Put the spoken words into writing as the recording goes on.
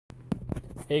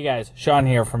Hey guys, Sean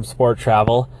here from Sport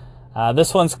Travel.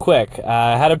 This one's quick.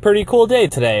 I had a pretty cool day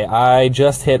today. I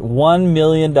just hit $1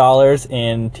 million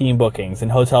in team bookings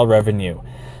and hotel revenue.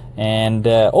 And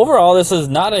overall, this is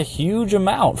not a huge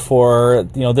amount for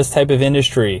this type of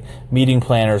industry. Meeting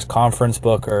planners, conference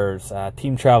bookers,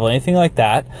 team travel, anything like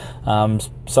that.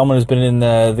 Someone who's been in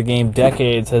the game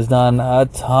decades has done a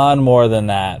ton more than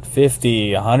that,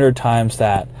 50, 100 times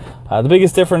that. The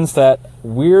biggest difference that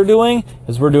we're doing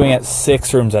is we're doing it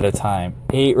 6 rooms at a time,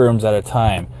 8 rooms at a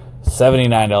time,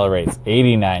 $79 rates,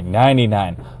 $89,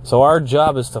 $99. So our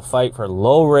job is to fight for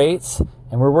low rates,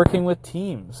 and we're working with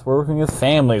teams. We're working with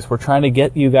families. We're trying to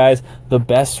get you guys the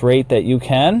best rate that you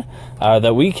can,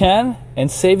 that we can,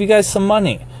 and save you guys some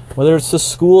money. Whether it's the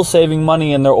school saving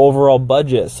money in their overall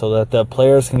budget so that the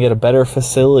players can get a better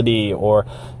facility or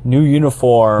new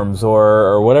uniforms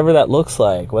or whatever that looks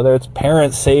like. Whether it's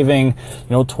parents saving,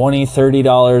 $20,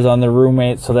 $30 on their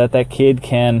roommate so that that kid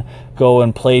can go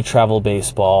and play travel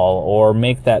baseball or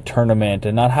make that tournament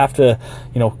and not have to,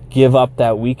 give up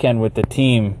that weekend with the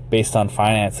team based on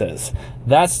finances.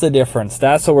 That's the difference.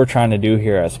 That's what we're trying to do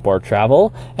here at Sport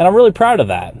Travel. And I'm really proud of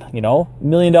that. $1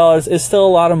 million is still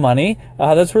a lot of money.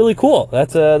 That's really cool.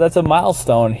 That's a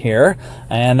milestone here.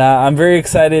 And I'm very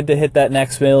excited to hit that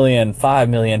next million, 5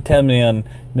 million, 10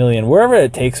 million, wherever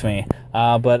it takes me.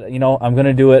 But I'm going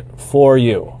to do it for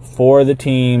you, for the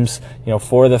teams,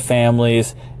 for the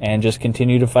families, and just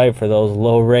continue to fight for those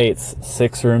low rates,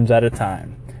 6 rooms at a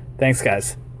time. Thanks,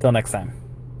 guys. Till next time.